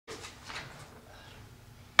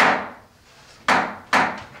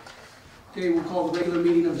Okay, we'll call the regular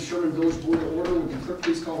meeting of the Sherman Village Board to order. Would the clerk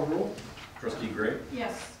please call the roll? Trustee Gray?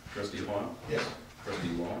 Yes. Trustee Long? Yes.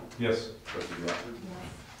 Trustee Long? Yes. Trustee Rockford? Yes.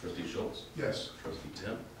 Trustee Schultz? Yes. Trustee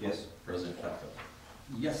Tim? Yes. President Flacco?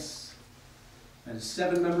 Yes. That is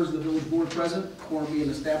 7 members of the village board present. Quorum being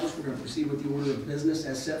established, we're going to proceed with the order of business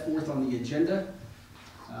as set forth on the agenda.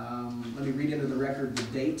 Let me read into the record the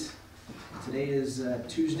date. Today is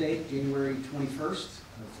Tuesday, January 21st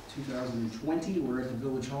of 2020. We're at the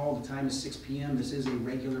Village Hall. The time is 6 p.m. This is a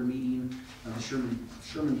regular meeting of the Sherman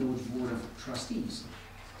Village Board of Trustees.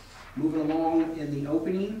 Moving along in the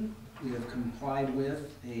opening, we have complied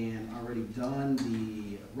with and already done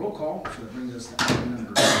the roll call, so that brings us to item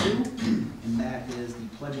number 2, and that is the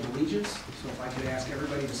Pledge of Allegiance. So if I could ask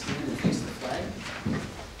everybody to stand and face the flag.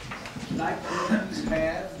 Tonight, please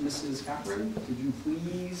have Mrs. Cochran. Could you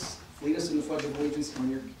please lead us in the Pledge of Allegiance on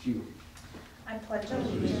your cue? I pledge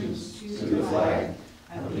allegiance to the flag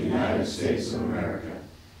of the United States of America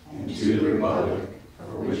and to the republic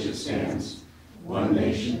for which it stands, one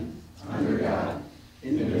nation, under God,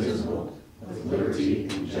 indivisible, with liberty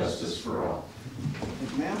and justice for all.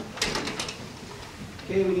 Thank you, ma'am.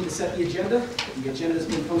 Okay, we need to set the agenda. The agenda has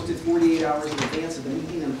been posted 48 hours in advance of the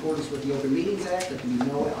meeting in accordance with the Open Meetings Act. There can be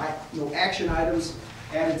no action items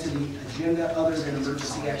added to the agenda other than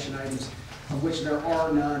emergency action items, of which there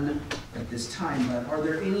are none at this time. But are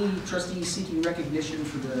there any trustees seeking recognition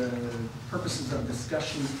for the purposes of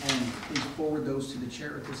discussion? And please forward those to the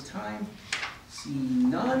chair at this time. See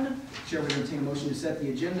none. Chair would entertain a motion to set the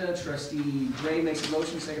agenda. Trustee Gray makes a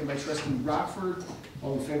motion, seconded by Trustee Rockford.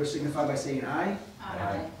 All in favor signify by saying aye.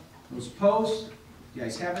 Aye. Those opposed? The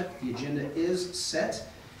ayes have it. The agenda is set.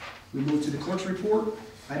 We move to the clerk's report.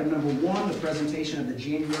 Item number 1, the presentation of the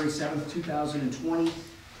January 7th, 2020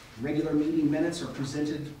 regular meeting minutes are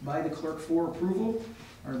presented by the clerk for approval.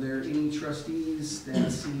 Are there any trustees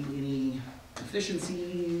that see any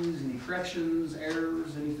deficiencies, any corrections,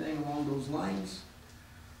 errors, anything along those lines?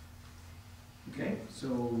 Okay,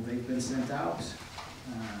 so they've been sent out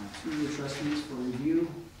to the trustees for review.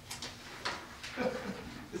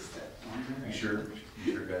 You sure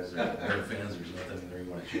guys are fans? There's nothing there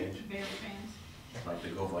you want to change? Bear fans. Like the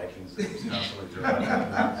Go Vikings, it's constantly throwing.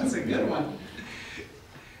 That's a good one.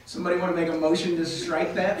 Somebody want to make a motion to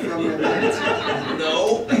strike that from the minutes?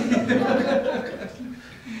 No.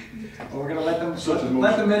 Well, we're going to let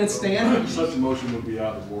the minutes stand. Such a motion would be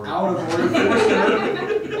out of order. Out of order.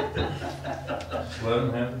 Let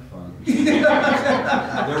them have their fun.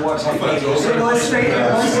 They're watching.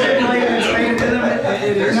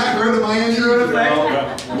 They're not going to my Andrew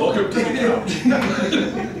effect. Welcome to the couch.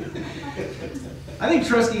 I think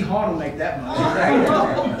Trustee Hahn will make that motion,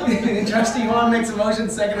 right? Trustee Hahn makes a motion,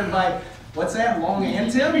 seconded by, what's that, Long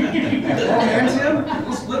and Tim? Long and Tim?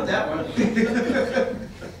 We'll split that one.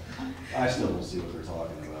 I still don't see what they're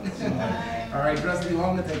talking about. So. All right, Trustee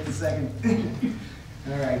Long will take the second.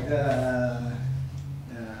 All right,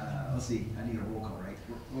 let's see, I need a roll call, right?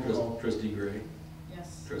 Roll call. Trustee Gray?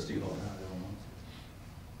 Yes. Trustee Long?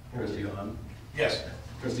 Trustee Hahn? Yes.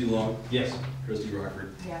 Trustee Long? Yes. Trustee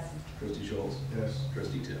Rockford? Yes. Trustee Schultz? Yes.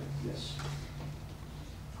 Trustee Tim? Yes.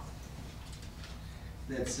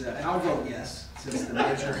 That's, and I'll vote yes, since the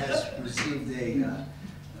manager has received a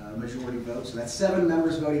majority vote. So that's 7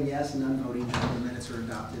 members voting yes, none voting no. The minutes are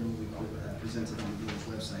adopted and we will present it on the village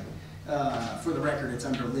website. For the record, it's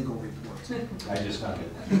under legal report. I just found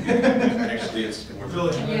it. Actually, it's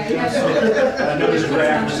Village. Yeah, yes. I noticed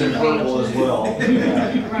graphics in purple as well.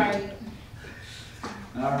 Yeah. Right.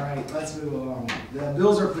 All right, let's move along. The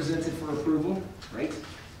bills are presented for approval, right?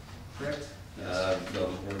 Correct? No, the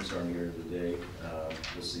warrants aren't here today.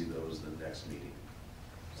 We'll see those the next meeting.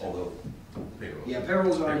 Although payroll. Yeah,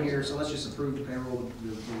 payrolls aren't here, so let's just approve the payroll,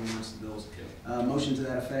 the warrants, the bills. Motion to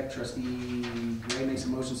that effect, Trustee Gray makes a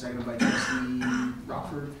motion, seconded by Trustee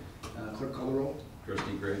Rockford. Clerk, call the roll.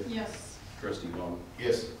 Trustee Gray? Yes. Trustee Long?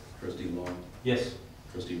 Yes. Trustee Long? Yes.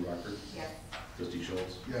 Trustee Rockford? Yes. Trustee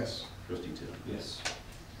Schultz? Yes. Trustee Tim? Yes.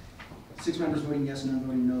 6 members voting yes, none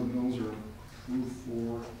voting no. The bills are approved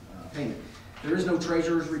for payment. There is no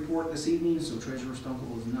treasurer's report this evening, so Treasurer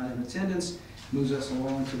Stunkel is not in attendance. Moves us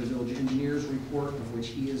along to the village engineer's report, of which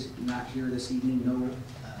he is not here this evening. No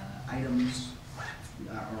items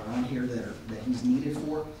are on here that he's needed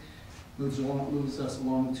for. Moves us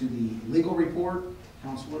along to the legal report.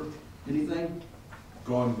 Counselor, anything?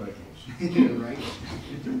 Gone Vikings. Right.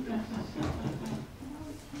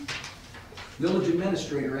 Village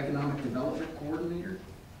Administrator, Economic Development Coordinator.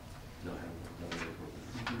 No, I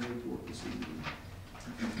haven't. No report this evening.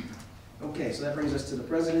 Okay, so that brings us to the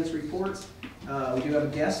President's report. We do have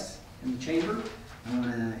a guest in the chamber. I'm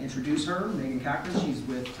going to introduce her, Megan Cochran. She's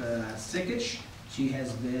with Sickich. She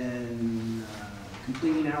has been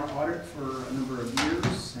completing our audit for a number of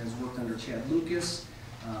years, has worked under Chad Lucas.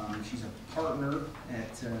 She's a partner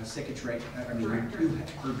at Sickich, right?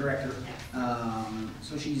 Her director.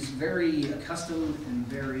 So she's very accustomed and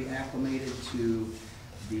very acclimated to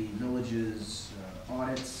the village's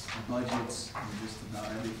audits, budgets, and just about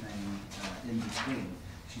everything in between.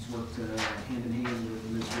 She's worked hand in hand with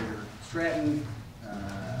Administrator Stratton,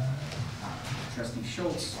 Trustee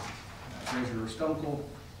Schultz, Treasurer Stunkel,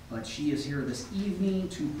 but she is here this evening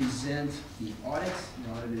to present the audit.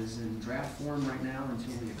 The audit is in draft form right now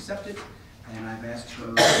until we accept it, and I've asked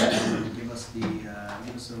her to give us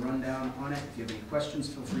a rundown on it. If you have any questions,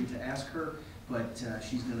 feel free to ask her, but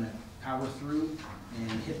she's going to power through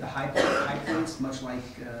and hit the high points, much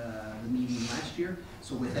like the meeting last year.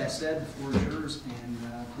 So with that said, the floor is yours, and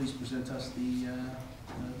please present us the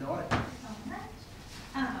audit.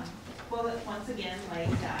 Well, once again, like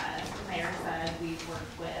the mayor said, we've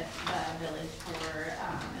worked with the village for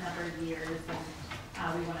a number of years,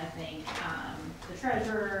 and we want to thank the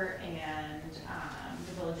treasurer and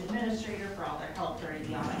the village administrator for all their help during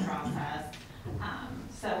the audit process.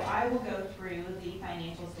 So I will go through the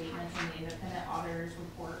financial statements and the independent auditor's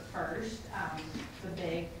report first. It's a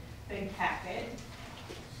big packet.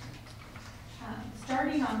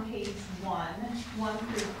 Starting on page 1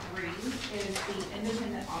 through 3 is the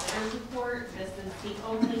independent auditor's report. This is the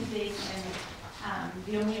only thing and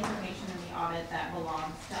the only information in the audit that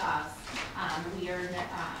belongs to us. We are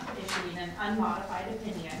issuing an unmodified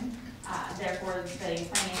opinion. Therefore, the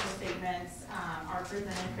financial statements are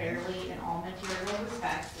presented fairly in all material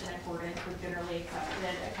respects in accordance with generally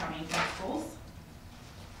accepted accounting principles.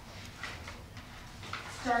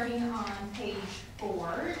 Starting on page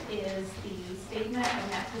 4 is the statement of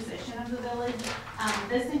net position of the village.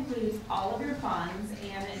 This includes all of your funds,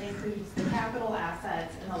 and it includes the capital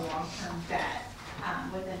assets and the long-term debt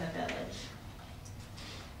within the village.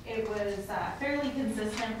 It was fairly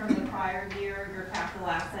consistent from the prior year. Your capital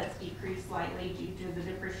assets decreased slightly due to the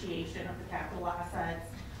depreciation of the capital assets.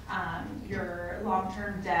 Your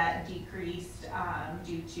long-term debt decreased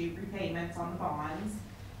due to repayments on the bonds.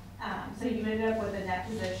 So you ended up with a net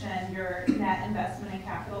position. Your net investment in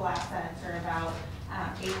capital assets are about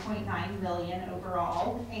 $8.9 million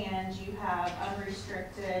overall, and you have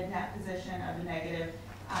unrestricted net position of a negative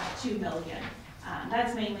 $2 million.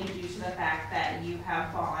 That's mainly due to the fact that you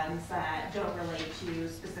have bonds that don't relate to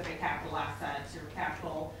specific capital assets or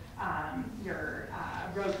capital, your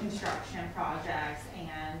road construction projects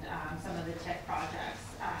and some of the tech projects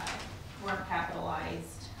weren't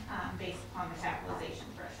capitalized based upon the capitalization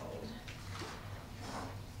threshold.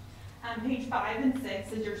 Page 5 and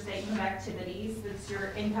 6 is your statement of activities. It's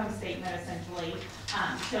your income statement essentially,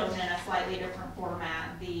 shown in a slightly different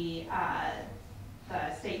format. The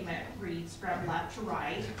statement reads from left to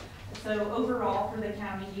right. So overall for the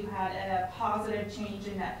county, you had a positive change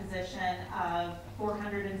in net position of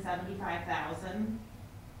 $475,000.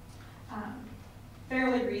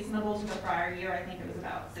 Fairly reasonable to the prior year. I think it was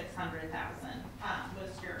about $600,000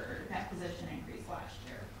 was your net position increase last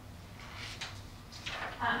year.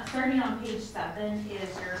 Starting on page 7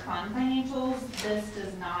 is your fund financials. This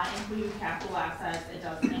does not include capital assets. It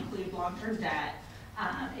doesn't include long-term debt.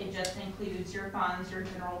 It just includes your funds, your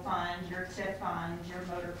general fund, your TIF fund, your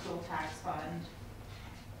motor fuel tax fund.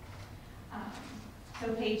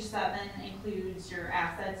 So page 7 includes your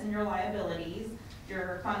assets and your liabilities,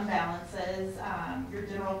 your fund balances. Your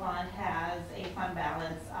general fund has a fund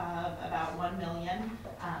balance of about $1 million.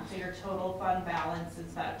 So your total fund balance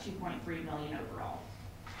is about $2.3 million overall.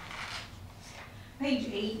 Page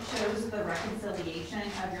 8 shows the reconciliation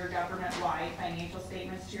of your government-wide financial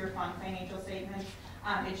statements to your fund financial statements.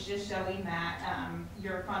 It's just showing that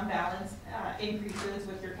your fund balance increases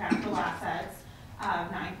with your capital assets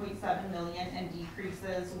of $9.7 million and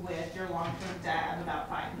decreases with your long-term debt of about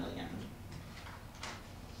 $5 million.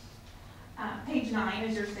 Page 9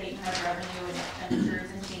 is your statement of revenue and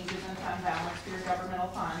expenditures and changes in fund balance for your governmental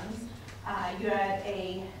funds. You had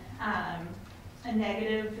a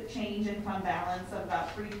negative change in fund balance of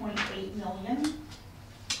about $3.8 million.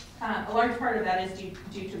 A large part of that is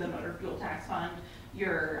due to the motor fuel tax fund,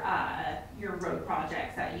 your road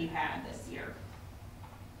projects that you had this year.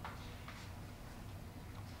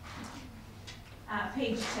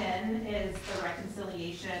 Page 10 is the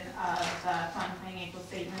reconciliation of the fund financial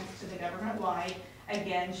statements to the government-wide,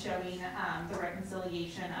 again showing the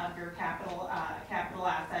reconciliation of your capital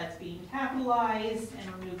assets being capitalized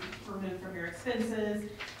and removed from your expenses,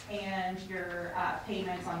 and your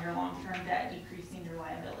payments on your long-term debt decreasing your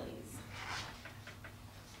liabilities.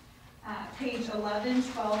 Page 11,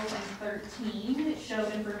 12, and 13 show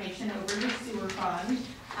information over your sewer fund.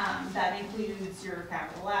 That includes your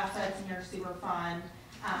capital assets in your sewer fund.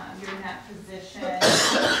 Your net position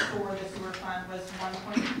for the sewer fund was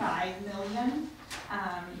 $1.5 million.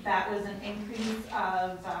 That was an increase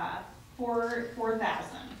of $4,000.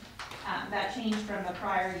 That changed from the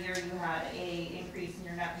prior year. You had a increase in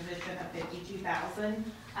your net position of $52,000.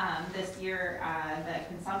 This year, the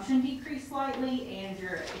consumption decreased slightly and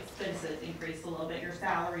your expenses increased a little bit, your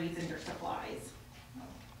salaries and your supplies.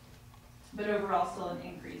 But overall, still an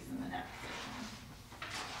increase in the net position.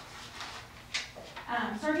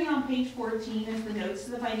 Starting on page 14 is the notes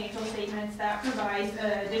to the financial statements. That provides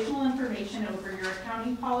additional information over your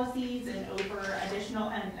accounting policies and over additional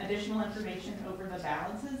information over the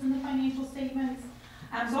balances in the financial statements.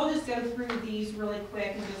 So I'll just go through these really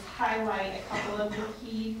quick and just highlight a couple of the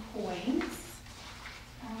key points.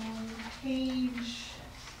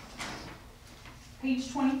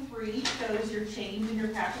 Page 23 shows your change in your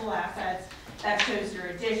capital assets. That shows your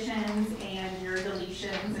additions and your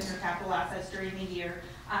deletions in your capital assets during the year.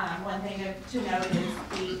 One thing to note is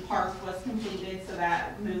the park was completed, so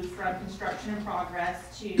that moved from construction in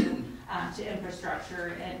progress to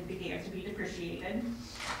infrastructure and began to be depreciated.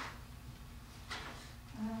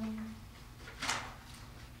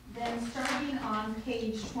 Then starting on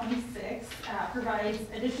page 26, provides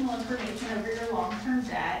additional information over your long-term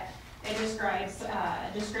debt. It describes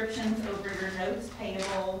descriptions over your notes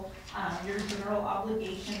payable, your general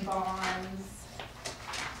obligation bonds.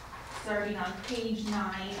 Starting on page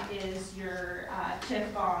 9 is your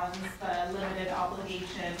TIF bonds, the limited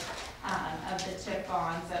obligation of the TIF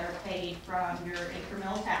bonds that are paid from your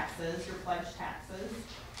incremental taxes, your pledged taxes.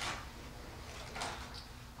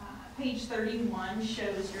 Page 31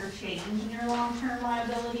 shows your change in your long-term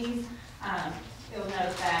liabilities. You'll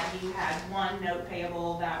note that you had one note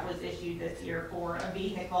payable that was issued this year for a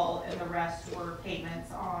vehicle, and the rest were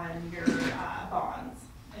payments on your bonds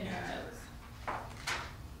and your notes.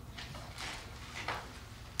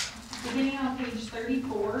 Beginning on page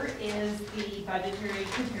 34 is the budgetary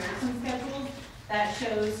comparison schedule that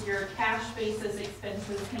shows your cash basis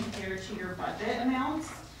expenses compared to your budget amounts.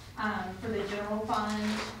 For the general fund,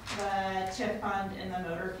 the TIF fund, and the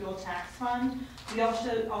motor fuel tax fund. We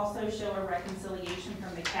also show a reconciliation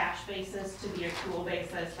from the cash basis to the accrual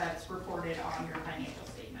basis that's reported on your financial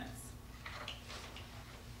statements.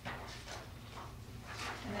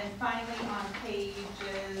 And then finally on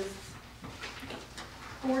pages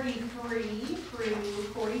 43 through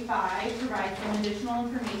 45 provides some additional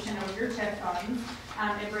information over your TIF funds.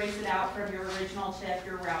 It breaks it out from your original TIF,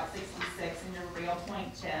 your Route 66, and your Quail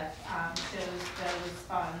Pointe TIF. Shows those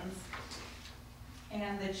funds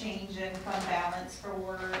and the change in fund balance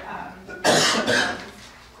for the funds.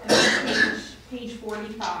 And then page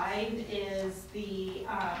 45 is the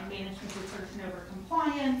management's assertion over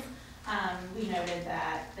compliance. We noted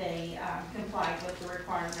that they complied with the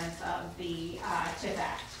requirements of the TIF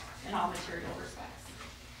Act in all material respects.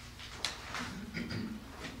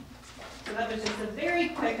 So that was just a very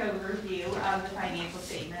quick overview of the financial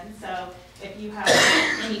statement. So if you have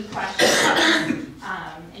any questions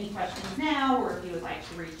now, or if you would like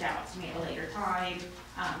to reach out to me at a later time,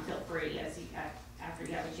 feel free after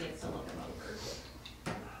you have a chance to look them over.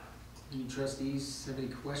 Any trustees have any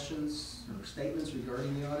questions or statements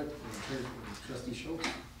regarding the audit? Trustee Schultz?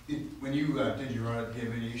 When you did your audit, do you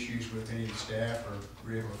have any issues with any of the staff, or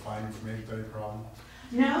were you able to find information about any problem?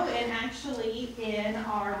 No, and actually in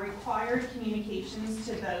our required communications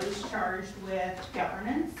to those charged with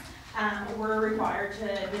governance, we're required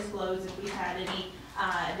to disclose if we've had any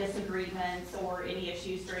disagreements or any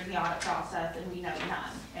issues during the audit process, and we know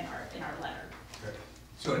none in our letter. Okay.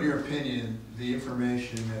 So in your opinion, the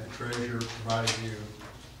information that the treasurer provided you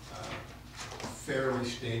fairly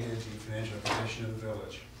stated the financial condition of the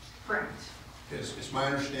village? Correct. It's my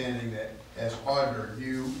understanding that as auditor,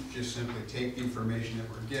 you just simply take the information that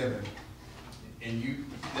we're given, and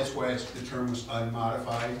that's why the term was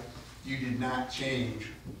unmodified. You did not change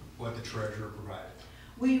what the treasurer provided.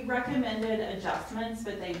 We recommended adjustments,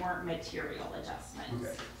 but they weren't material adjustments.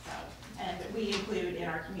 Okay. So, and we include in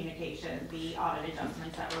our communication the audit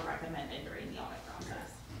adjustments that were recommended during the audit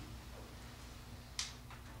process.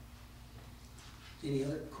 Any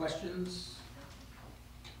other questions?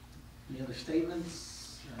 Any other statements?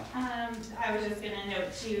 I was just going to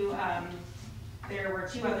note too, there were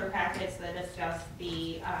two other packets that discussed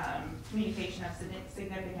the communication of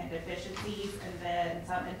significant deficiencies, and then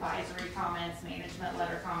some advisory comments, management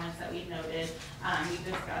letter comments that we've noted. We've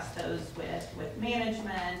discussed those with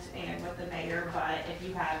management and with the mayor, but if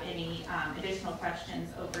you have any additional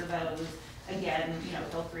questions over those, again,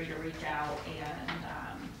 feel free to reach out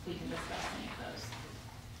and we can discuss any of those.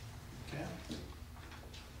 Okay.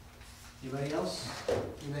 Anybody else?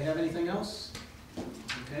 Anybody have anything else?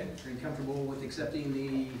 Okay, are you comfortable with accepting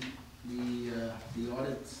the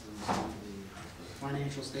audits, the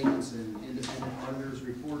financial statements and independent auditors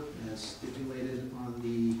report as stipulated on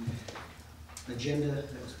the agenda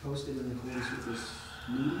that was posted in accordance with this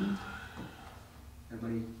meeting?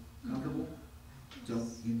 Everybody comfortable?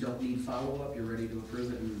 You don't need follow-up, you're ready to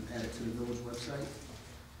approve it and add it to the village website?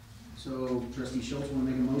 So Trustee Schultz will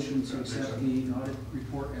make a motion to accept the audit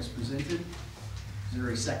report as presented. Is there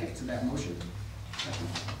a second to that motion? Second.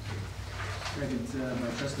 Second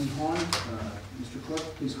by Trustee Vaughn. Mr.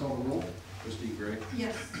 Clerk, please call the roll. Trustee Gray?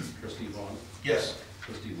 Yes. Trustee Vaughn? Yes.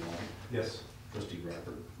 Trustee Long? Yes. Trustee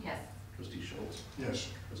Rappert? Yes. Trustee Schultz? Yes.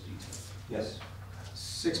 Trustee Tenth? Yes.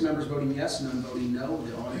 6 members voting yes, none voting no.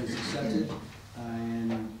 The audit is accepted.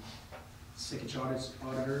 And Sikich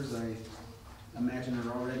auditors, I imagine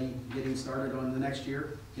are already getting started on the next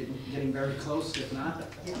year, getting very close, if not.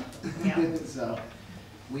 Yeah. So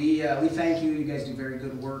we thank you. You guys do very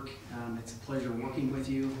good work. It's a pleasure working with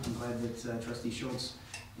you. I'm glad that Trustee Schultz,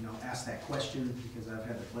 asked that question because I've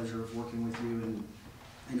had the pleasure of working with you, and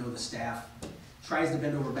I know the staff tries to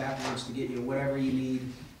bend over backwards to get you whatever you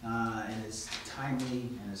need, and as timely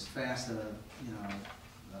and as fast a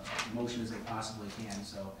motion as they possibly can.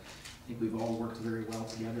 So I think we've all worked very well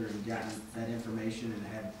together and gotten that information and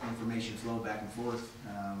had information flow back and forth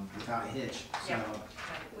without a hitch. So Yeah.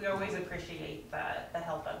 We always appreciate the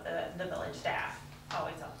help of the village staff,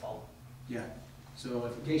 always helpful. yeah. So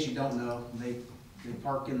if, in case you don't know, they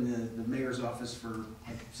park in the mayor's office for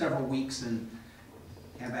like several weeks and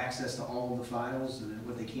have access to all of the files, and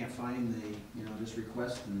what they can't find, they just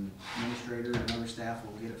request, and administrator and other staff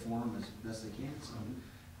will get it for them as best they can. So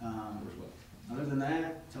other than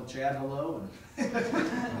that, tell Chad hello, and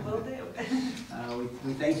Will do.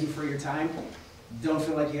 we thank you for your time. Don't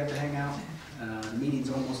feel like you have to hang out. The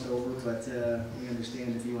meeting's almost over, but we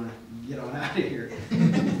understand if you want to get on out of here.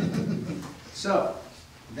 So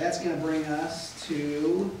that's going to bring us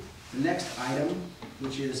to the next item,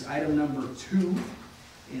 which is item number 2,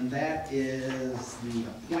 and that is the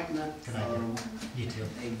appointment of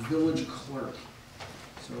a village clerk.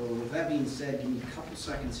 So with that being said, give me a couple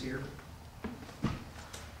seconds here.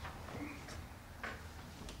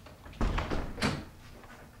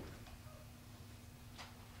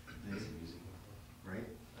 Right?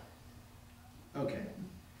 Okay.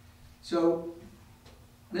 So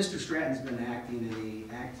Mr. Stratton's been acting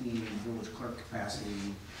in village clerk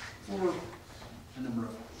capacity for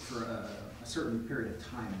a certain period of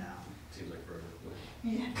time now. Seems like forever.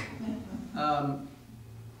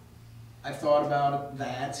 I've thought about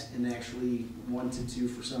that and actually wanted to,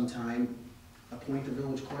 for some time, appoint a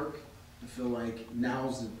village clerk. I feel like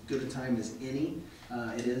now's as good a time as any.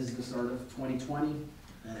 It is the start of 2020.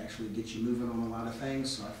 That actually gets you moving on a lot of things.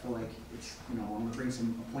 So I feel like it's, I'm going to bring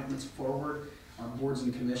some appointments forward. Our boards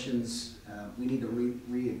and commissions, we need to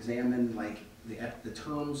re-examine like the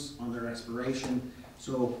terms on their expiration.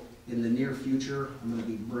 So in the near future, I'm going to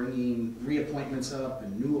be bringing reappointments up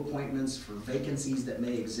and new appointments for vacancies that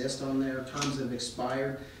may exist on there. Terms that have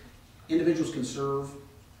expired. Individuals can serve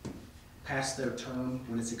past their term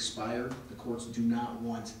when it's expired. The courts do not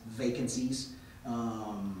want vacancies,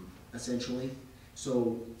 essentially.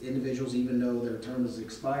 So individuals, even though their term is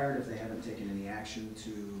expired, if they haven't taken any action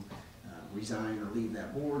to resign or leave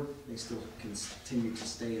that board, they still continue to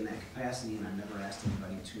stay in that capacity, and I've never asked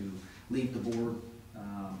anybody to leave the board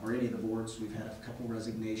or any of the boards. We've had a couple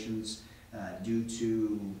resignations due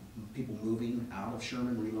to people moving out of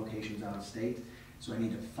Sherman, relocations out of state. So I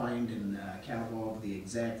need to find and catalog the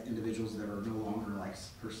exact individuals that are no longer, like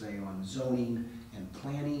per se, on zoning and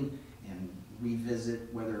planning, and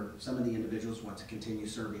revisit whether some of the individuals want to continue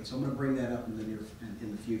serving. So I'm going to bring that up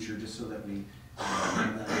in the future, just so that we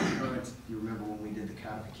have that current. You remember when we did the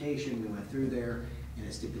codification, we went through there and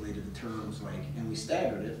it stipulated the terms, and we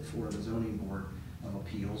staggered it for the zoning board of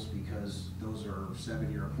appeals, because those are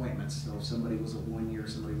 7-year appointments. So if somebody was a 1 year,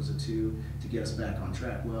 somebody was a 2, to get us back on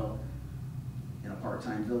track. Well, in a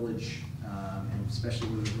part-time village, and especially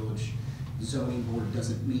when the village zoning board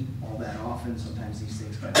doesn't meet all that often, sometimes these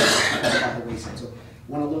things kind of out the wayside. So I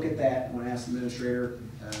want to look at that. I want to ask the administrator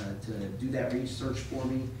to do that research for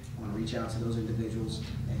me. I want to reach out to those individuals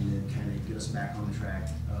and then kind of get us back on track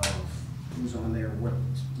of who's on there,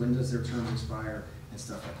 when does their term expire, and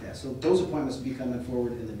stuff like that. So those appointments will be coming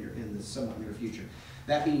forward in the somewhat near future.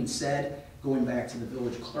 That being said, going back to the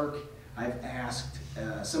village clerk, I've asked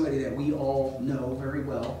somebody that we all know very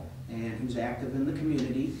well and who's active in the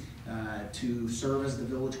community to serve as the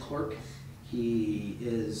village clerk. He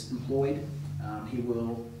is employed. He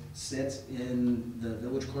will sit in the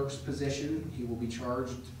village clerk's position. He will be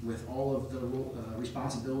charged with all of the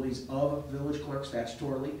responsibilities of village clerk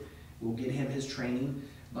statutorily. We'll get him his training,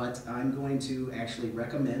 but I'm going to actually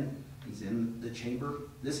recommend, he's in the chamber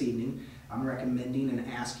this evening, I'm recommending and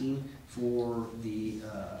asking for the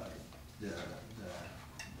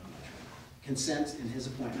consent in his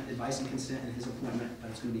appointment, advice and consent in his appointment.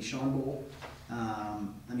 It's going to be Sean Bull.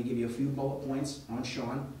 Let me give you a few bullet points on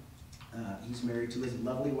Sean. He's married to his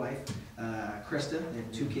lovely wife, Krista. They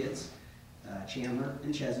have 2 kids, Chandler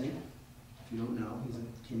and Chesney. If you don't know, he's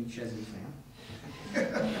a Kenny Chesney fan.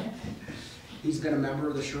 He's been a member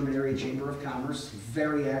of the Sherman Area Chamber of Commerce,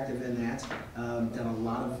 very active in that. Done a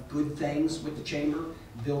lot of good things with the chamber,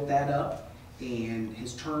 built that up, and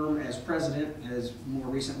his term as president has more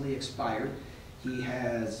recently expired. He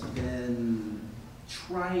has been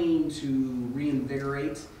trying to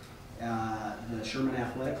reinvigorate the Sherman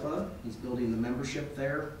Athletic Club. He's building the membership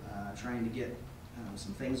there, trying to get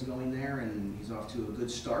some things going there, and he's off to a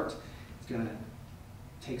good start. It's going to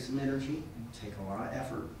take some energy, take a lot of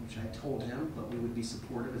effort, which I told him, but we would be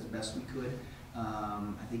supportive as best we could.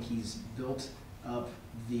 I think he's built up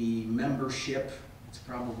the membership. It's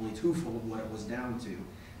probably twofold what it was down to.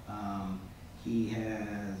 He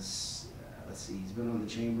has, let's see, he's been on the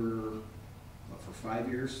chamber for 5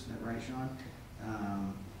 years, is that right, Sean?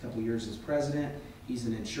 A couple years as president. He's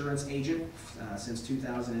an insurance agent since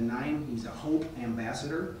 2009. He's a Hope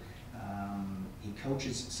ambassador. He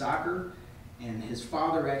coaches soccer, and his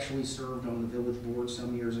father actually served on the village board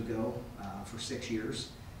some years ago for 6 years.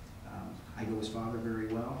 I know his father very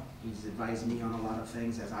well. He's advised me on a lot of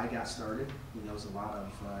things as I got started. He knows a lot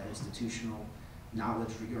of institutional knowledge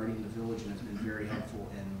regarding the village and has been very helpful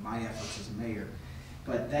in my efforts as mayor.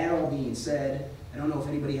 But that all being said, I don't know if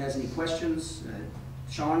anybody has any questions.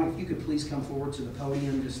 Sean, if you could please come forward to the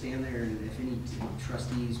podium, just stand there, and if any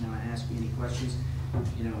trustees want to ask you any questions,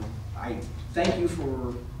 I thank you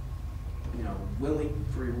for,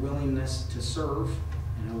 for your willingness to serve.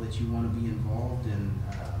 I know that you want to be involved, and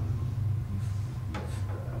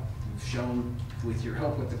you've shown with your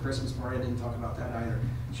help with the Christmas party. I didn't talk about that either.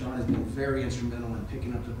 Sean has been very instrumental in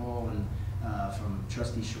picking up the ball and from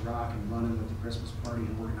Trustee Chirac and running with the Christmas party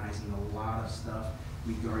and organizing a lot of stuff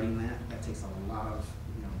regarding that. That takes a lot of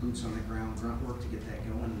boots on the ground grunt work to get that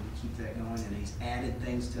going and keep that going, and he's added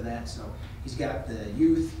things to that. So he's got the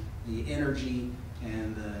youth, the energy,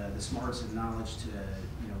 and the smarts and knowledge to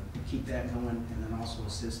keep that going, and then also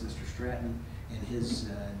assist Mr. Stratton in his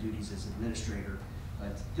duties as administrator.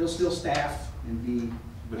 But he'll still staff and be.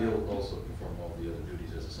 But he'll also perform all the other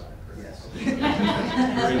duties as assigned, correct? Yes.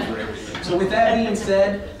 You're in for everything. So with that being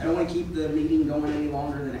said, I don't want to keep the meeting going any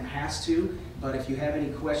longer than it has to, but if you have any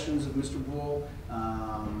questions of Mr. Bull,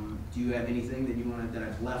 do you have anything that you wanted that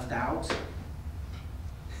I've left out?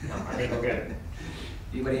 No, I think we're good.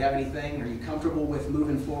 Anybody have anything? Are you comfortable with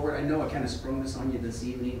moving forward? I know I kind of sprung this on you this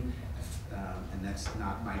evening, and that's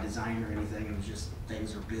not by design or anything. It was just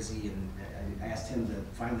things are busy, and I asked him to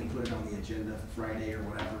finally put it on the agenda Friday or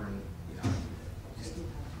whatever, and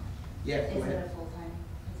yeah. Is it a full-time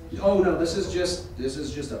position? Oh no, this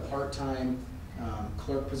is just a part-time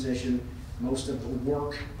clerk position. Most of the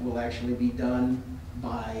work will actually be done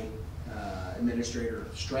by Administrator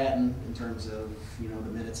Stratton in terms of the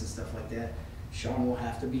minutes and stuff like that. Sean will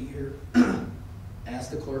have to be here as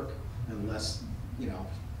the clerk unless we're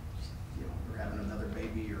having another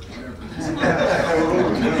baby or whatever.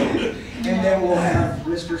 And then we'll have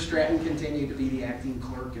Mr. Stratton continue to be the acting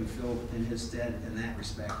clerk and fill in his stead in that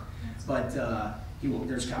respect. But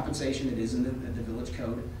there's compensation. It is in the village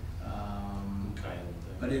code,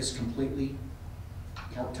 but it is completely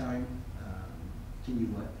part-time. Can you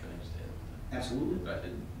what? Can I just add? Absolutely.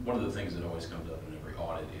 One of the things that always comes up in every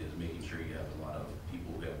audit is making sure you have a lot of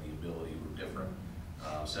people who have the ability, who are different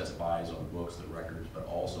sets of eyes on the books, the records, but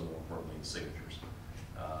also more importantly the signatures.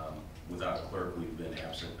 Without a clerk, we've been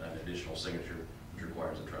absent an additional signature, which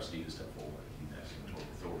requires a trustee to step forward and keep that signatory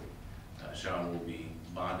authority. Sean will be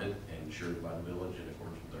bonded and insured by the village in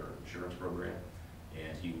accordance with our insurance program,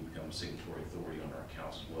 and he will become a signatory authority on our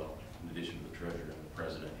accounts as well, in addition to the treasurer and the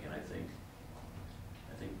president. And I think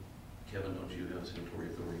Kevin, don't you have a signatory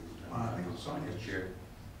authority? I think it's fine. As chair.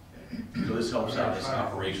 So this helps out this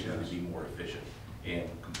operation to be more efficient and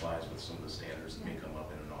complies with some of the standards that may come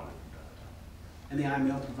up in an audit. And the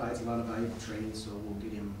IML provides a lot of valuable training, so we'll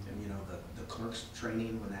get him, the clerk's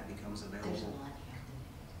training when that becomes There's a available. lot here.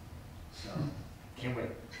 So, Can't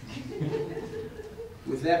wait.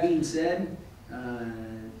 with that being said,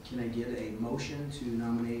 can I get a motion to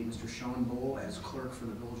nominate Mr. Sean Bull as clerk for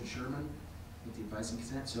the Village of Sherman? with the advice and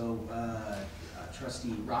consent. So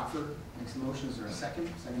trustee Rockford makes the motion. Is there a second?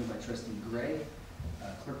 Seconded by trustee Gray.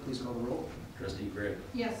 Clerk, please call the roll. Trustee Gray.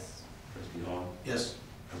 Yes. Trustee Hall. Yes.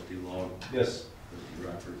 Trustee Long. Yes. Trustee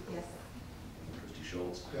Rockford. Yes. Trustee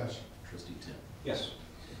Schultz. Yes. Trustee Tim. Yes.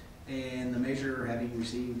 And the measure having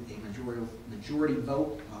received a majority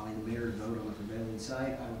vote, allowing the mayor to vote on the prevailing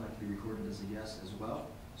side, I would like to be recorded as a yes as well.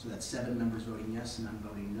 So that's 7 members voting yes, none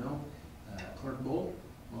voting no. Clerk Bull,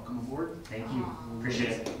 welcome aboard. Thank you,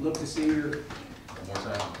 appreciate it. Look to see your One more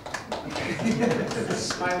time.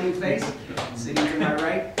 smiling face sitting to my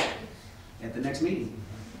right at the next meeting.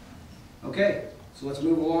 Okay, so let's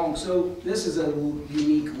move along. So this is a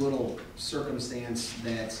unique little circumstance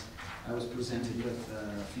that I was presented with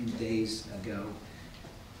a few days ago.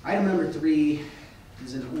 Item number 3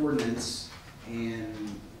 is an ordinance,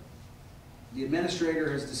 and the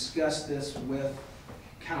administrator has discussed this with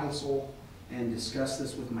council and discussed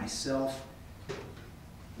this with myself.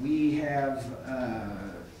 We have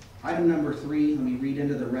item number 3, let me read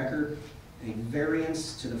into the record, a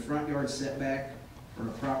variance to the front yard setback for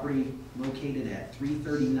a property located at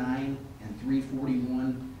 339 and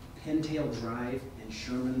 341 Pintail Drive in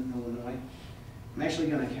Sherman, Illinois. I'm actually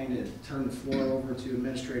going to kind of turn the floor over to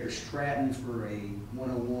Administrator Stratton for a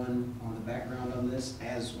 101 on the background on this,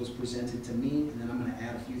 as was presented to me, and then I'm going to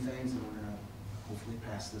add a few things, and we're going to hopefully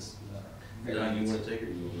pass this Don, you variance. want to take it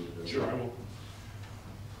or you want me to? Sure, I will.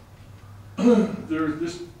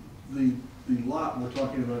 The lot we're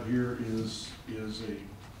talking about here is a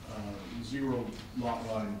 0 lot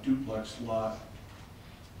line duplex lot.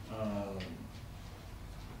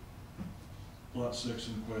 Lot 6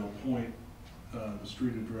 in Quail Pointe. The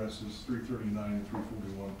street address is 339 and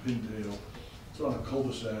 341 Pintail. It's on a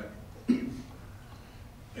cul-de-sac,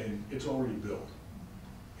 and it's already built.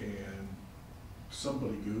 And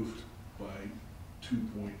somebody goofed by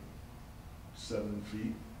 2.7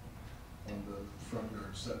 feet on the front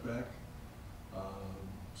yard setback.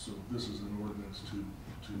 So this is an ordinance to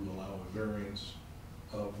allow a variance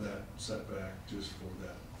of that setback just for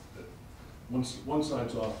that. One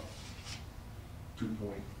side's off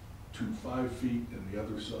 2.25 feet and the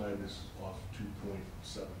other side is off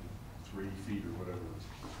 2.73 feet or whatever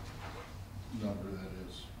number that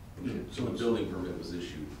is. So the building permit was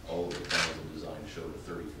issued, all of the plans and design showed a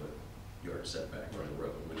 30-foot yard setback from the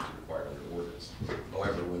road, which is required under ordinance.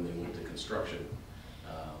 However, when they went to construction,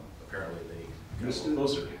 apparently they got a little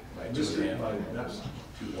closer by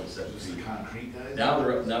 2.7 feet. Concrete guys? Now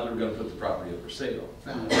they're gonna put the property up for sale.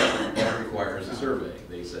 That requires a survey.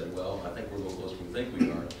 They said, well, I think we're a little closer than we think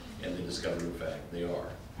we are, and they discovered in fact they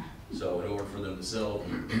are. So in order for them to sell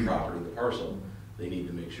the property, the parcel, they need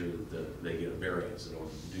to make sure that they get a variance in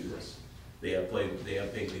order to do this. They have paid the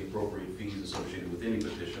appropriate fees associated with any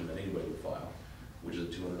petition that anybody would file, which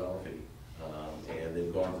is a $200 fee. And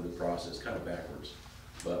they've gone through the process kind of backwards.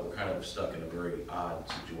 But we're kind of stuck in a very odd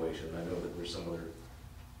situation. I know that there's some other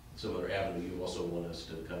avenue you also want us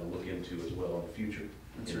to kind of look into as well in the future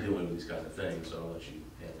in dealing with these kind of things, so I'll let you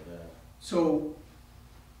handle that. So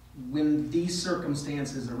when these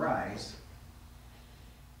circumstances arise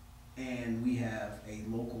and we have a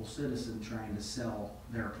local citizen trying to sell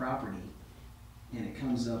their property and it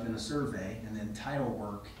comes up in a survey and then title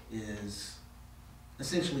work is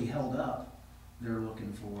essentially held up, they're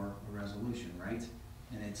looking for a resolution, right?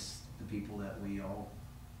 And it's the people that we all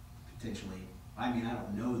potentially, I mean, I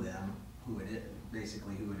don't know them, who it is,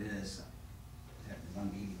 basically who it is. I had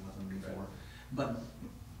one meeting with them before. But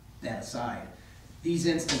that aside, these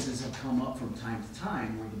instances have come up from time to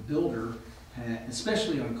time where the builder,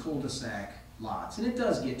 especially on cul-de-sac lots, and it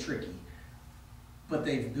does get tricky, but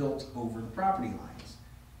they've built over the property lines.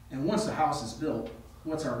 And once the house is built,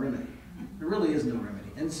 what's our remedy? There really is no remedy.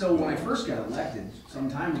 And so when I first got elected some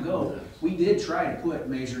time ago, we did try to put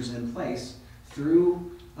measures in place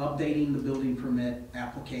through updating the building permit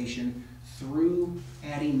application, through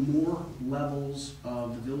adding more levels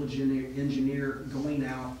of the village engineer going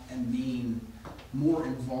out and being more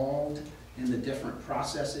involved in the different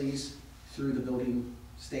processes through the building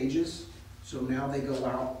stages. So now they go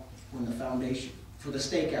out when the foundation, for the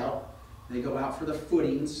stakeout, they go out for the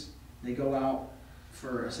footings, they go out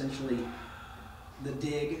for essentially the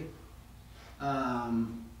dig,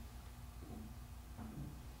 and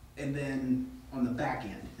then on the back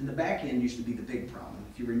end. And the back end used to be the big problem.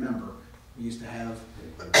 If you remember, we used to have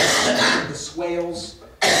the swales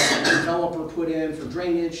the developer put in for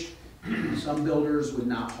drainage. Some builders would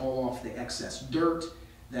not haul off the excess dirt.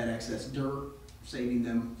 That excess dirt, saving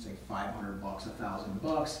them, say, $500,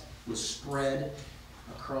 $1,000, was spread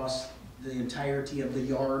across the entirety of the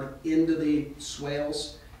yard into the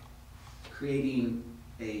swales, creating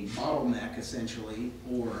a bottleneck essentially,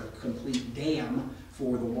 or a complete dam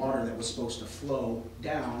for the water that was supposed to flow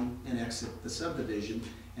down and exit the subdivision.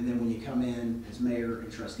 And then when you come in as mayor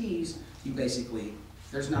and trustees, you basically,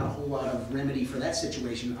 there's not a whole lot of remedy for that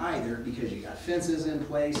situation either, because you got fences in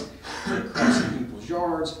place, you're crossing people's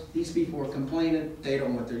yards, these people are complaining, they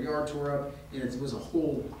don't want their yard tore up, and it's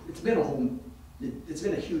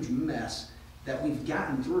been a huge mess that we've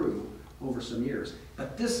gotten through over some years.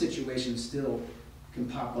 But this situation still can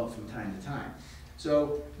pop up from time to time.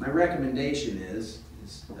 So my recommendation is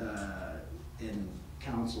in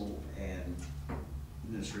council and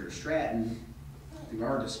Administrator Stratton, through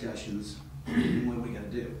our discussions, what are we gonna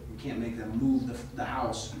do? We can't make them move the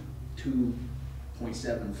house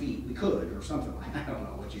 2.7 feet. We could, or something like that. I don't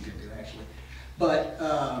know what you could do actually. But,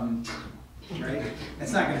 right?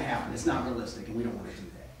 That's not gonna happen. It's not realistic, and we don't wanna do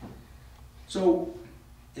that. So,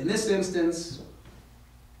 in this instance,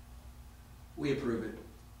 we approve it.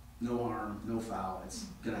 No harm, no foul. It's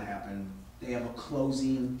gonna happen. They have a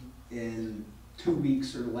closing in 2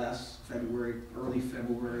 weeks or less, February, early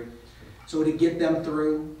February. So to get them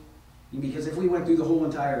through, because if we went through the whole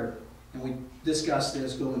entire, and we discussed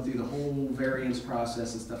this, going through the whole variance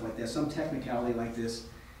process and stuff like that, some technicality like this,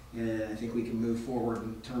 I think we can move forward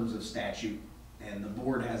in terms of statute. And the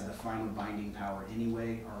board has the final binding power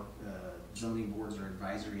anyway. Our zoning boards are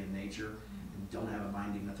advisory in nature and don't have a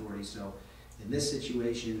binding authority. So in this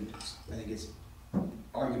situation, I think it's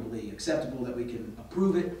arguably acceptable that we can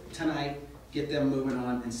approve it tonight, get them moving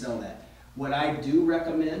on and sell that. What I do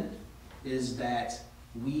recommend is that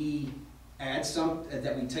we add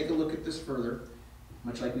that we take a look at this further,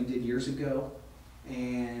 much like we did years ago,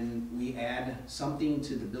 and we add something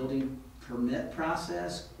to the building permit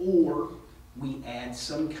process, or we add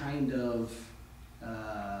some kind of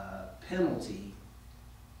penalty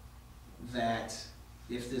that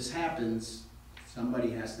if this happens,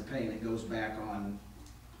 somebody has to pay, and it goes back on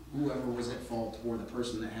whoever was at fault or the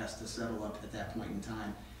person that has to settle up at that point in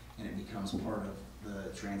time, and it becomes part of the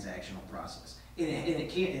transactional process. And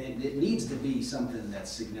it needs to be something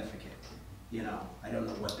that's significant. You know, I don't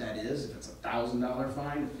know what that is, if it's a $1,000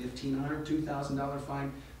 fine, $1,500, $2,000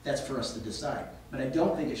 fine, that's for us to decide. But I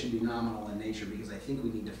don't think it should be nominal in nature, because I think we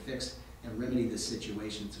need to fix and remedy this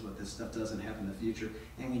situation so that this stuff doesn't happen in the future.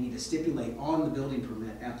 And we need to stipulate on the building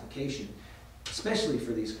permit application, especially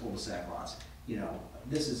for these cul-de-sac lots, you know,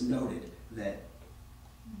 this is noted that,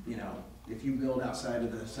 you know, if you build outside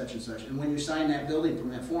of the such and such, and when you sign that building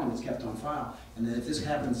permit form, it's kept on file. And then if this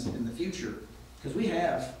happens in the future, because we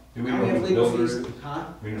have, Do we now know we have who the legal builder fees. is? Huh?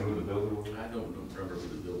 We know who the builder was? I don't remember who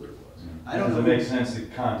the builder was. I don't Does it know. make sense to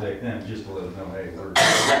contact them just to let them know, hey, we're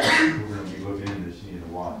gonna be looking into this, you need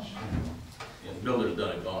to watch, you know? Yeah, the builder's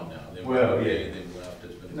done and gone now. They Well, were yeah. they've left,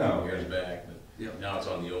 it's been a No. few years back, but Yep. now it's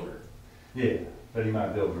on the owner. Yeah, but he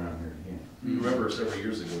might build around here again. You remember several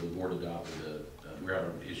years ago, the board adopted we had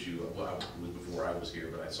an issue, well, it was before I was here,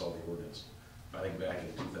 but I saw the ordinance. I think back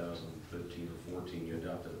in 2013 or 14, you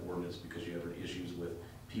adopted an ordinance because you had issues with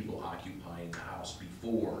people occupying the house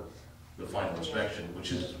before the final inspection,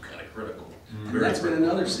 which is kind of critical. And that's been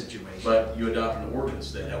another situation. But you adopted an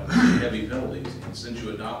ordinance that had heavy penalties, and since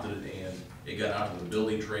you adopted it and it got out to the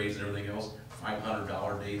building trades and everything else,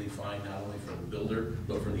 $500 daily fine, not only for the builder,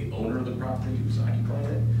 but for the owner of the property who's occupying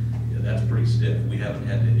it. Yeah, that's pretty stiff. We haven't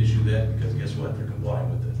had to issue that because guess what? They're complying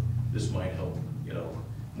with it. This might help, you know,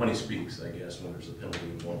 money speaks, I guess, when there's a penalty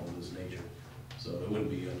involved of this nature. So it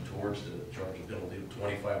wouldn't be untoward to charge a penalty of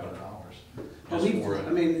 $2,500 just for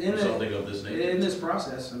something of this nature. In this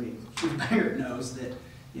process, I mean, Chief Banger knows that,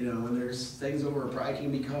 you know, when there's things over, it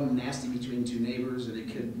can become nasty between two neighbors, and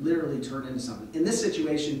it could literally turn into something. In this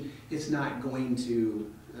situation, it's not going to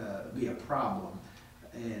be a problem,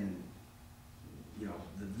 and, you know,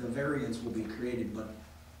 the variance will be created, but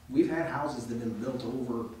we've had houses that have been built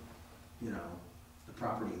over, you know, the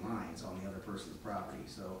property lines on the other person's property.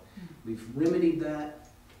 So we've remedied that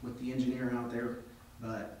with the engineer out there,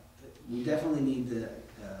 but we definitely need to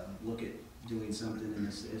look at doing something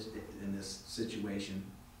in this situation.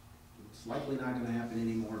 It's likely not going to happen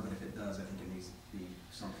anymore, but if it does, I think it needs to be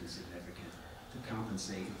something significant to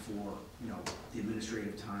compensate for, you know, the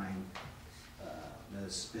administrative time that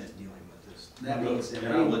is spent dealing with this. That being said,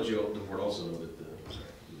 and I'll let the board also know that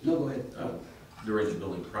no, go ahead. during the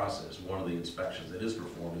building process, one of the inspections that is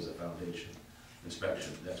performed is a foundation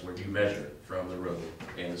inspection. That's where you measure it from the road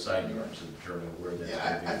and the side yards and determine where that's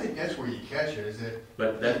going to be. Yeah, I think that's where you catch it, is that.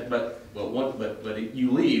 But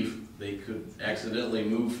you leave, they could accidentally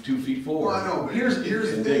move 2 feet forward. Well, I know, but Here's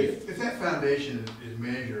if that foundation is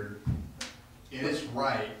measured and it's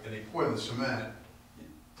right, and they pour the cement, it's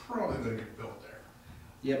probably gonna get built there.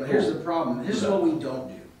 Yeah, but here's the problem. Here's what we don't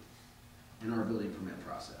do in our building permit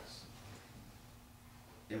process.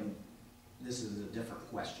 And this is a different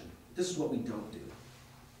question. This is what we don't do.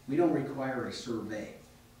 We don't require a survey.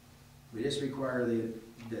 We just require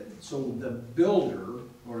so the builder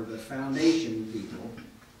or the foundation people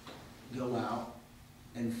go out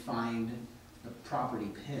and find the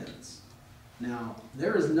property pins. Now,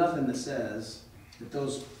 there is nothing that says that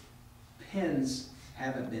those pins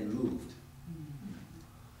haven't been moved.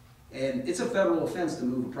 And it's a federal offense to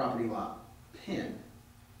move a property lot pin.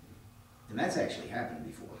 And that's actually happened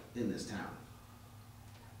before in this town.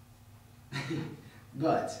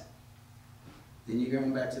 But then you're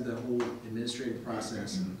going back to the whole administrative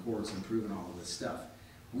process and the courts and proving all of this stuff.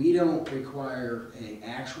 We don't require an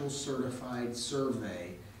actual certified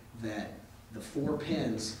survey that the 4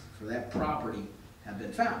 pins for that property have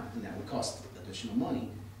been found. And that would cost additional money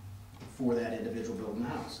for that individual building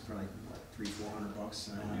house. Probably what,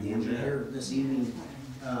 $300-400. The engineer this evening,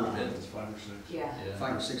 It's 5 or 6. Yeah.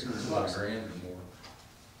 $500 or $600. $1,000 or more.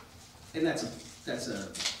 And that's a, I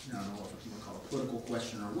don't know if you want to call it a political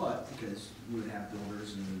question or what, because you would have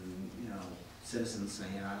builders and, citizens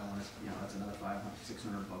saying, I don't want to, that's another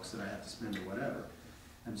 $500-600 that I have to spend or whatever.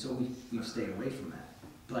 And so we've stayed away from that.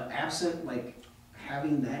 But absent, like,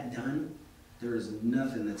 having that done, there is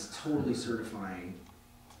nothing that's totally certifying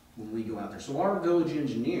when we go out there. So our village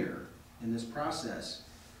engineer in this process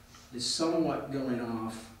is somewhat going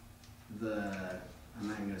off I'm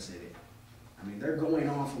not even gonna say it. I mean, they're going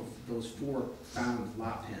off of those 4 found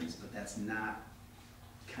lot pins, but that's not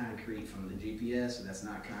concrete from the GPS, and that's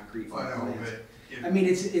not concrete from the plans. I mean,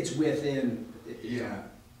 it's within, Yeah.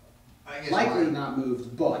 I guess likely not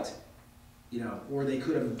moved, but, or they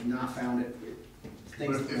could have not found it.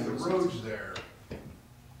 But if the road's there,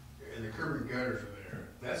 and the curb and gutters are there,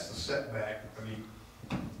 that's the setback. I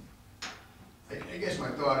mean, I guess my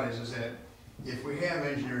thought is that if we have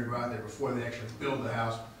engineering go out there before they actually build the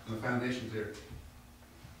house and the foundation's there,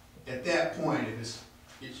 at that point,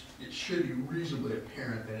 it should be reasonably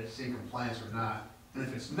apparent that it's in compliance or not. And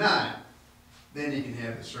if it's not, then you can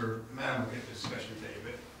have the survey. I don't get this discussion today,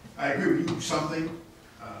 but I agree with you, something.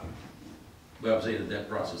 Well, I'm saying that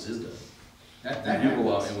process is done. That We do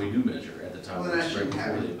go out and we do measure at the time. Well, then that right shouldn't before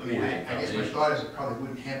happen. they I mean, pour I the guess my foundation. thought is it probably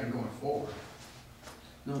wouldn't happen going forward.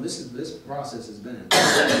 No, this process has been in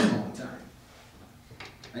place for a long time.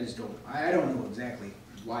 I don't know exactly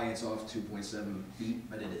why it's off 2.7 feet,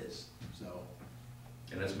 but it is, so.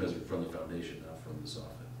 And that's measured from the foundation, not from the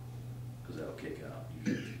soffit, because that'll kick out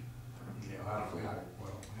usually I don't know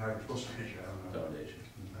how you're supposed to measure, I don't know. foundation.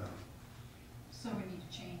 So we need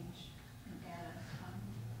to change and add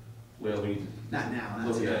Well, we, Not now, not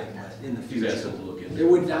Look today, at- but in the you guys future. have to look into.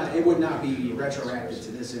 It would not be retroactive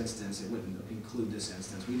to this instance, it wouldn't include this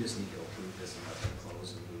instance, we just need to approve this and let them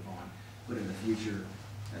close and move on. But in the future,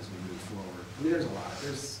 as we move forward, I mean, there's a lot of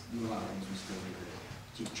things we still need to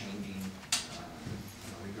keep changing,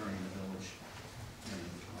 regarding the village and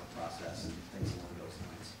our process and things along those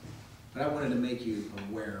lines. But I wanted to make you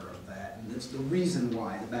aware of that, and it's the reason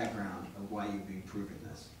why, the background of why you'd be approving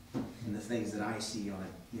this. And the things that I see on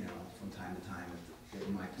it, from time to time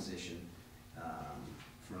in my position,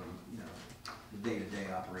 from, the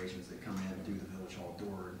day-to-day operations that come in through the village hall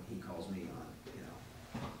door, and he calls me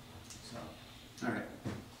on, so, all right.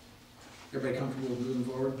 Everybody comfortable with moving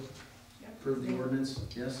forward? Approve the ordinance,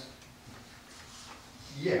 yes?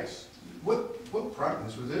 Yes. What prompted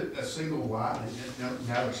this? Was it a single lot and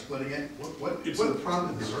now they're splitting it? What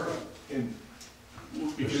prompted this? And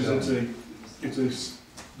because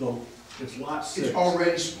it's lot 6. It's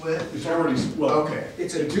already split? It's already, well, Okay.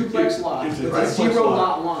 It's a duplex lot It's a with a duplex zero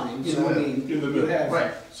lot. lot line, In so I the mean, in the you middle. have.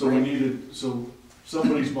 Right. so we needed, so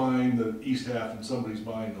somebody's buying the east half and somebody's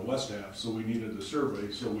buying the west half, so we needed the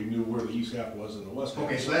survey, so we knew where the east half was and the west half.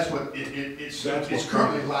 Okay, so that's what, it's That's it's what-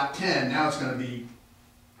 currently lot 10, now it's gonna be,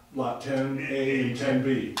 Lot 10A and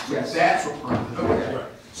 10B. Yes. that's what prompted it. Okay. Right.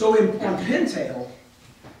 So on Pintail,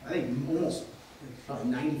 I think almost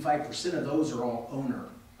probably 95% of those are all owner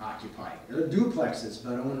occupied. They're duplexes,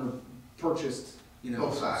 but owner purchased,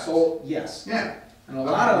 Both sides. sold, yes. Yeah. And a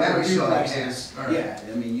lot of Okay, now them we saw that, duplexes, yeah. All right. yeah,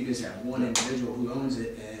 I mean, you just have one individual who owns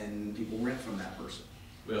it and people rent from that person.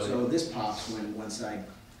 Well, So this pops when one side,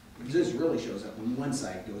 this really shows up when one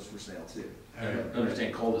side goes for sale too. All right.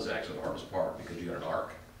 Understand cul-de-sacs are the hardest part, because you got an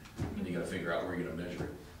arc, and you gotta figure out where you're gonna measure it.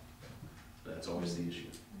 That's always the issue.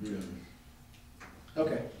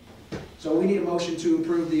 Okay, so we need a motion to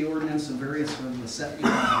approve the ordinance and variance from the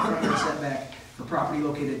setback, front yard setback for property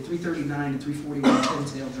located at 339 and 341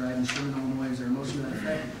 Pintail Drive in Sherman, Illinois. Is there a motion to that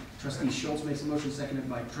effect? Trustee Schultz makes a motion, seconded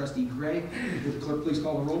by Trustee Gray. Would the clerk please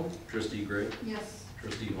call the roll? Trustee Gray, Yes.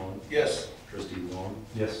 Trustee Vaughn. Yes. Trustee Long.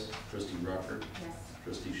 Yes. Trustee Rockford. Yes.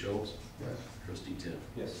 Trustee Schultz. Yes. Trustee Tim.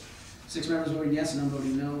 Yes. 6 members voting yes and none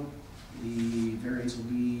voting no. The variance will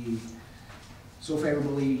be so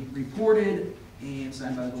favorably reported and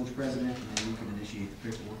signed by the village president, and we can initiate the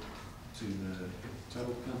paperwork to the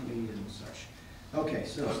title company and such. Okay,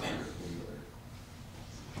 so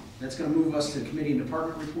that's going to move us to committee and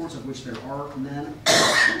department reports, of which there are none.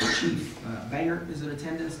 Chief Banger is in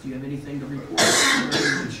attendance. Do you have anything to report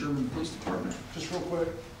regarding the Sherman Police Department? Just real quick,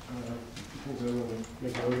 things I want to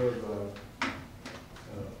make note of,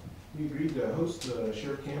 we agreed to host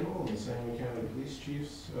Sheriff Campbell and the San Luis County Police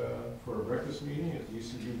Chiefs for a breakfast meeting at the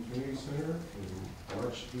UCB Community Center on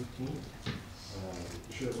March 18th.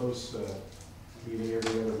 The sheriff hosts a meeting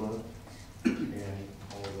every other month, and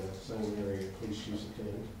all the San Luis area police chiefs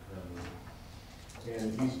attend.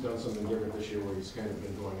 And he's done something different this year where he's kind of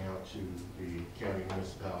been going out to the county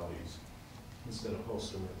municipalities instead of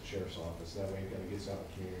hosting them at the sheriff's office. That way he kind of gets out in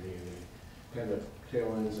the community, and then kind of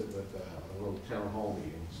tail ends it with a little town hall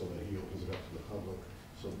meeting so that he opens it up to the public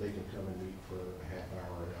so that they can come and meet for a half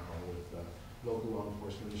hour, an hour with local law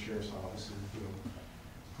enforcement, the sheriff's office, and, you know,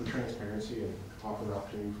 for transparency and offer an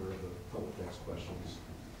opportunity for the public to ask questions,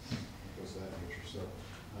 things of that nature. So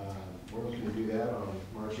we're looking to do that on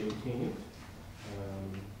March 18th.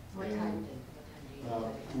 What time do you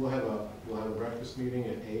We'll have a breakfast meeting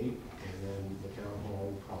at 8, and then the town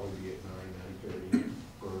hall will probably be at 9:30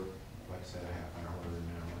 for, like I said, a half hour or an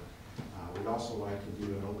hour. We'd also like to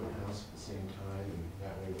do an open house at the same time, and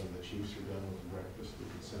that way when the chiefs are done with the breakfast, we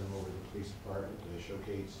can send them over to the police department to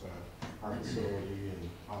showcase our facility and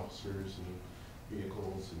officers and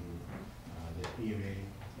vehicles and the EMA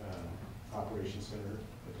operations center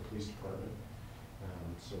at the police department.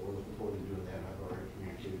 So we're looking forward to doing that. I've already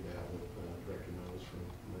communicated that with Director Knowles from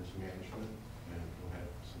Emergency Management, and we'll have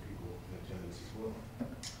some people in attendance as well.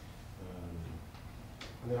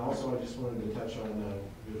 And then also I just wanted to touch on,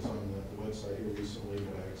 it was on the website here recently,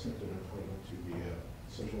 but I accepted an appointment to the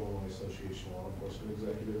Central Illinois Association of Law Enforcement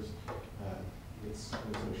Executives. It's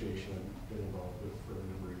an association I've been involved with for a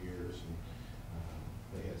number of years, and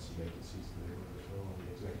they had some vacancies that they were to fill on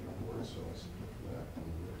the executive board, so I submitted for that, and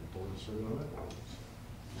we're looking forward to serving on that board.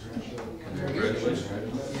 Congratulations.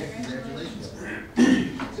 Yeah, congratulations.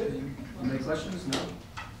 Any questions? No?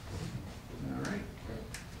 All right.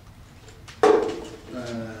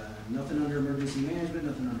 Nothing under emergency management,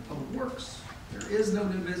 nothing under public works. There is no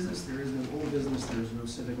new business, there is no old business, there's no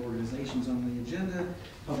civic organizations on the agenda.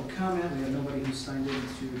 Public comment, we have nobody who's signed in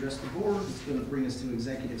to address the board. It's going to bring us to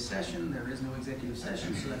executive session. There is no executive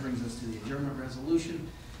session, so that brings us to the adjournment resolution.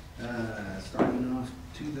 Starting off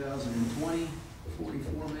 2020,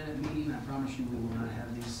 44-minute meeting. I promise you we will not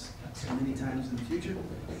have these so many times in the future.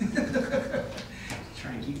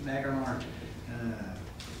 Try and keep back on our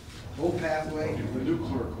old pathway. The new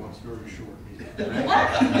clerk wants very short meetings.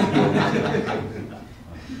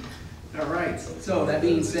 All right, so that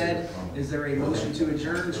being said, is there a motion to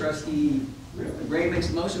adjourn? Trustee Gray makes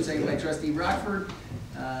a motion, second by Trustee Rockford.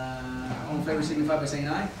 All in favor signify by saying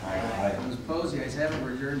aye. Aye. Those opposed, the ayes have it.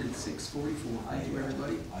 We're adjourned at 6:44. Thank you,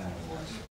 everybody.